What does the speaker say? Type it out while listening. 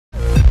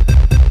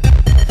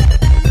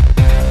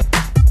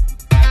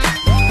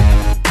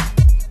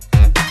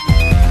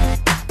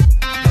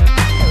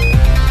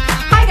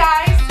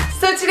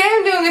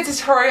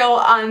tutorial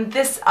on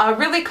this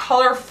really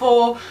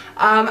colorful,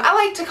 I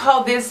like to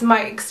call this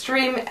my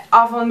extreme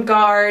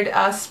avant-garde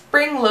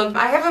spring look.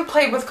 I haven't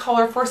played with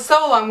color for so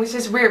long, which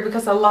is weird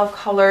because I love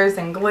colors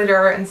and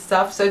glitter and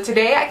stuff. So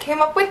today I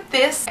came up with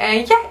this,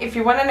 and yeah, if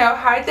you want to know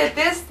how I did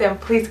this, then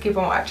please keep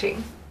on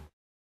watching.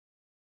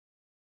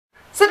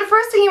 So the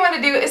first thing you want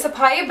to do is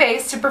apply a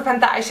base to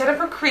prevent the eyeshadow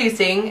from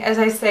creasing, as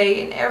I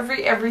say in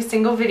every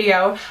single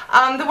video.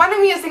 The one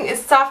I'm using is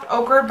Soft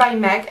Ochre by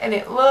MAC, and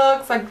it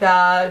looks like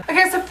that.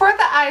 Okay, so for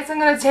the eyes I'm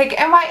going to take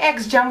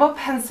NYX Jumbo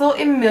Pencil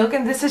in Milk,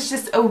 and this is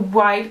just a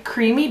white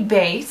creamy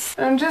base.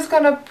 I'm just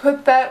going to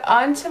put that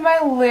onto my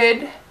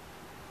lid.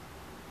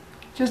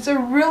 Just a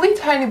really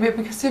tiny bit,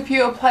 because if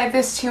you apply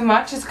this too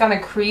much it's going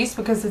to crease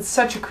because it's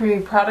such a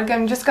creamy product.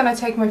 I'm just going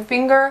to take my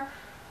finger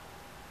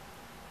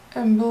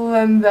and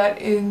blend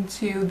that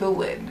into the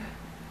lid.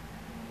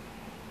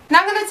 Now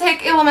I'm going to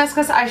take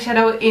Illamasqua's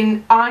eyeshadow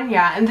in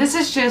Anya, and this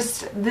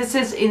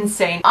is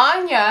insane.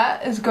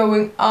 Anya is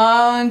going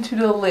onto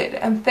the lid,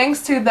 and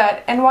thanks to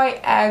that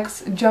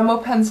NYX Jumbo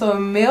Pencil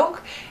in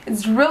Milk,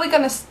 it's really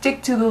going to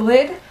stick to the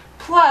lid.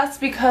 Plus,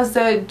 because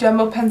the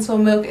Jumbo Pencil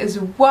Milk is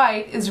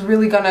white, it's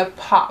really gonna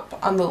pop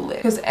on the lid.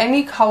 Because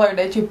any color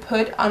that you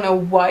put on a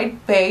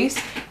white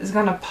base is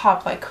gonna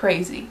pop like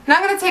crazy. Now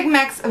I'm gonna take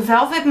MAC's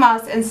Velvet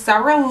Moss and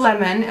Sour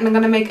Lemon, and I'm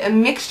gonna make a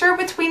mixture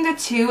between the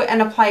two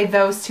and apply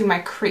those to my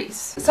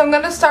crease. So I'm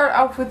gonna start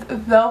off with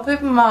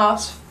Velvet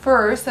Moss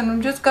first, and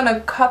I'm just gonna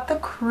cut the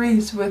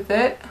crease with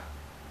it.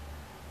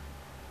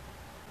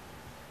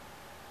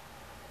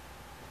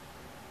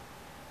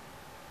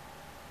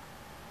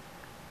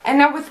 And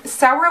now with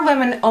Sour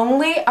Lemon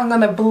only, I'm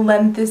going to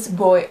blend this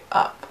boy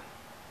up.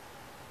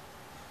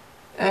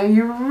 And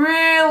you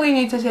really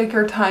need to take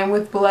your time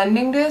with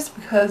blending this,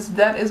 because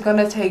that is going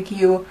to take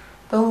you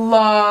the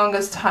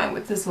longest time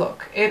with this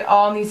look. It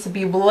all needs to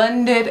be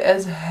blended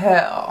as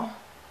hell.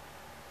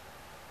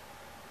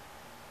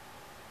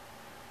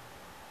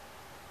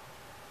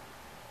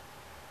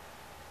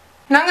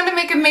 Now I'm going to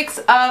make a mix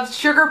of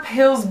Sugar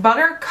Pills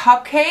Butter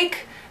Cupcake,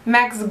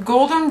 MAC's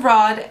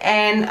Goldenrod,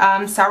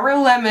 and Sour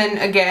Lemon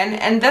again,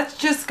 and that's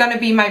just gonna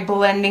be my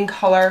blending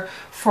color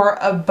for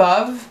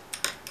above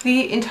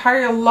the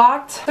entire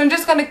lot. So I'm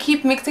just gonna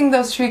keep mixing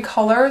those three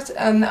colors,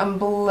 and I'm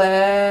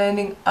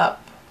blending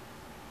up.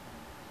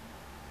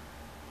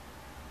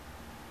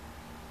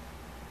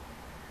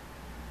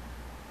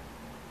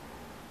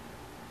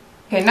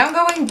 Okay, now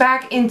going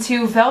back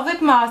into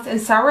Velvet Moss and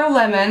Sour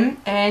Lemon,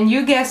 and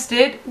you guessed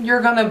it,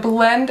 you're gonna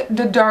blend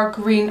the dark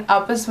green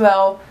up as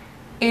well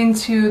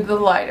into the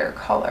lighter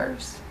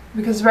colors,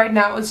 because right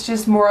now it's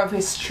just more of a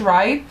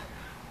stripe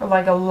or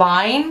like a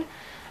line,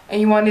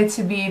 and you want it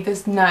to be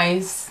this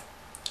nice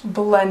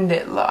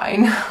blended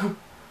line.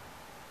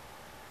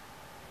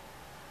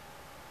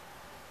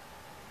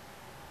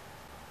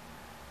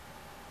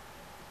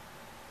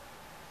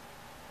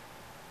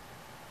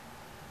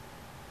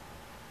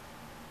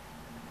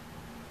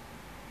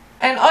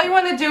 And all you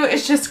want to do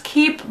is just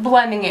keep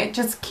blending it.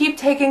 Just keep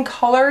taking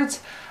colors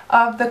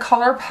of the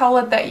color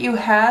palette that you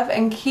have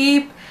and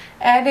keep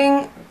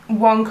adding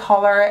one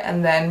color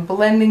and then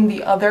blending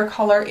the other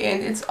color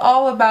in. It's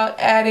all about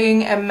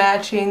adding and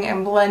matching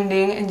and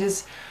blending and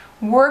just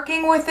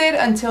working with it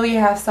until you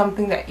have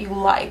something that you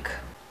like.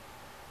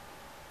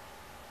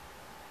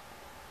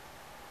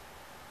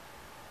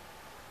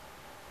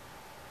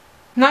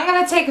 Now I'm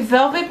going to take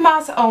Velvet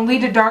Moss only,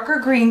 the darker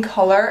green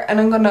color, and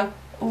I'm going to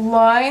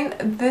line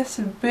this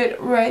bit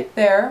right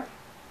there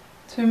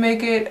to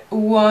make it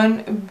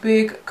one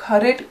big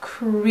cutted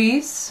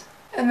crease.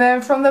 And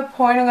then from the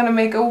point I'm going to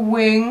make a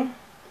wing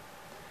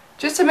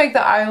just to make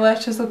the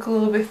eyelashes look a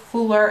little bit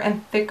fuller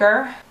and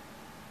thicker.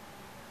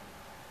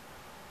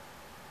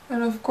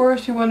 And of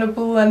course you want to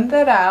blend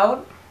that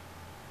out.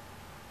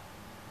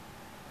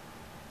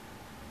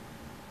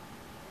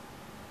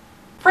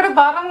 For the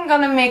bottom I'm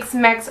going to mix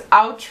MAC's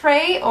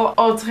Outre or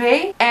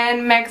Outre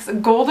and MAC's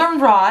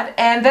Goldenrod,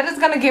 and that is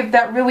going to give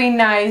that really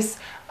nice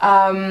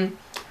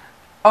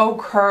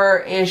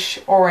ochre-ish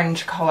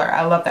orange color.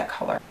 I love that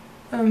color.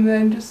 And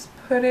then just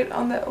put it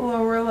on that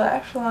lower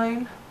lash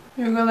line.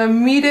 You're gonna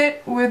meet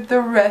it with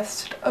the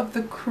rest of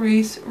the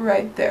crease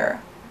right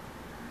there.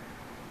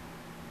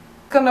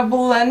 Gonna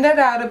blend it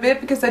out a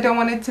bit because I don't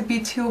want it to be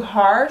too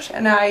harsh,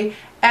 and I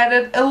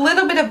added a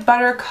little bit of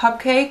Butter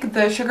Cupcake,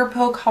 the Sugar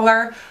Pill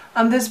color,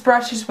 on this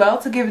brush as well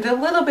to give it a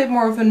little bit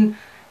more of an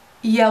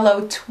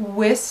yellow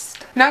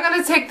twist. Now I'm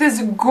going to take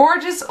this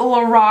gorgeous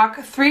Lorac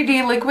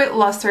 3D Liquid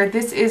Luster.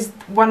 This is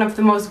one of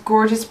the most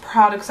gorgeous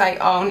products I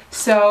own.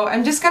 So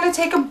I'm just going to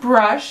take a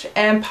brush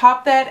and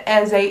pop that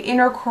as a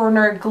inner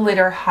corner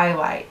glitter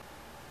highlight.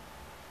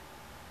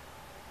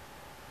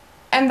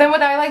 And then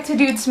what I like to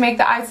do to make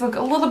the eyes look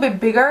a little bit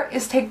bigger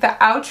is take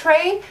the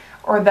Outre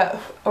or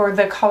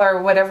the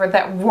color, whatever,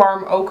 that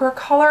warm ochre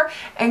color,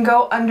 and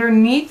go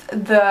underneath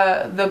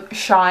the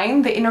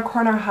shine, the inner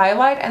corner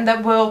highlight, and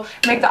that will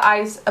make the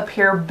eyes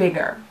appear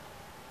bigger.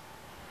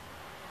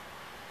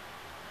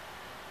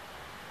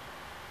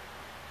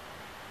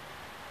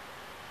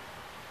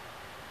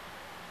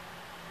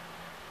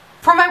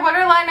 For my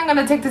line, I'm going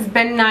to take this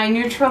Ben 9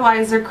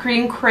 Neutralizer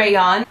Cream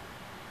Crayon.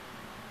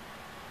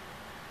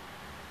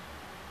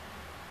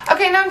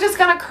 Okay, now I'm just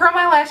going to curl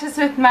my lashes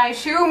with my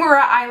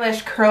Shiromura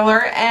eyelash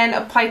curler and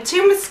apply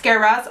 2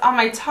 mascaras. On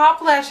my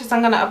top lashes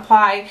I'm going to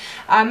apply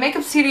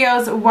Makeup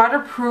Studio's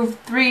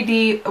Waterproof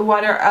 3D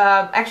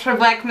Extra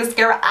Black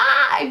Mascara.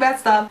 I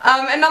messed up.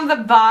 And on the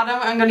bottom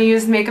I'm going to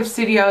use Makeup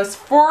Studio's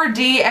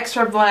 4D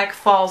Extra Black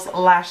False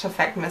Lash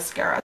Effect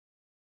Mascara.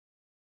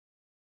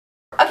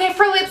 Okay,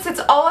 for lips, it's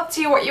all up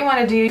to you what you want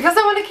to do. Because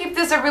I want to keep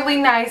this a really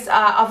nice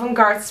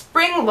avant-garde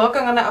spring look,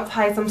 I'm going to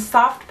apply some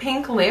soft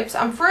pink lips.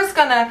 I'm first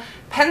going to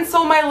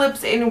pencil my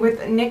lips in with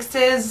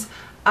NYX's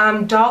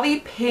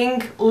Dolly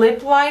Pink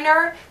Lip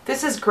Liner.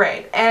 This is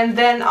great. And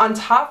then on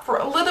top, for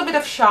a little bit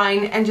of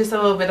shine and just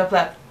a little bit of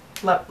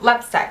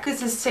lipstick,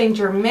 this is Saint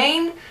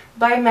Germain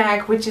by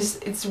MAC, which is,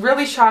 it's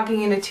really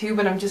shocking in the tube,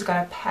 but I'm just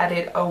going to pat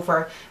it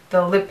over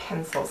the lip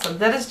pencil. So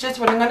that is just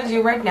what I'm going to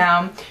do right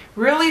now.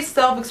 Really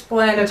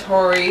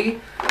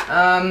self-explanatory.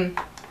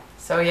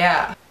 So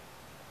yeah.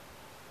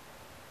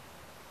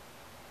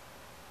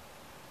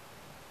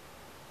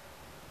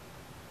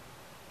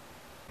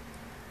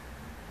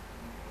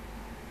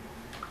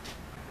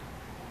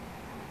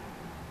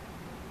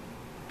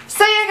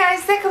 So yeah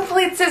guys, that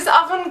completes this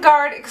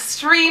avant-garde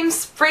extreme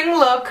spring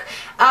look.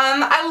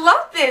 I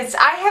love this.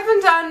 I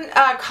haven't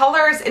done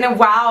colors in a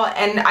while,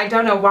 and I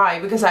don't know why,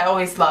 because I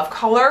always love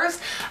colors.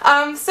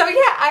 So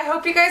yeah, I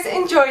hope you guys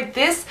enjoyed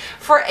this.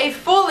 For a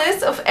full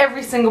list of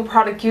every single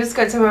product used,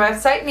 go to my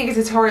website,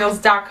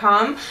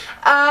 Nikkietutorials.com.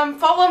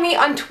 Follow me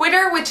on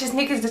Twitter, which is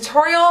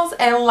Nikkietutorials,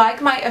 and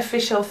like my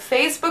official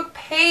Facebook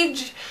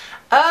page.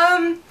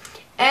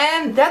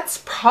 And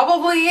that's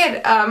probably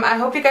it. I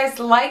hope you guys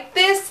like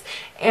this,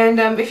 and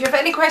if you have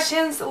any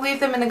questions, leave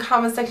them in the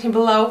comment section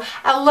below.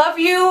 I love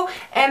you,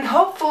 and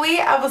hopefully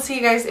I will see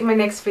you guys in my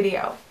next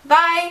video.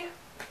 Bye!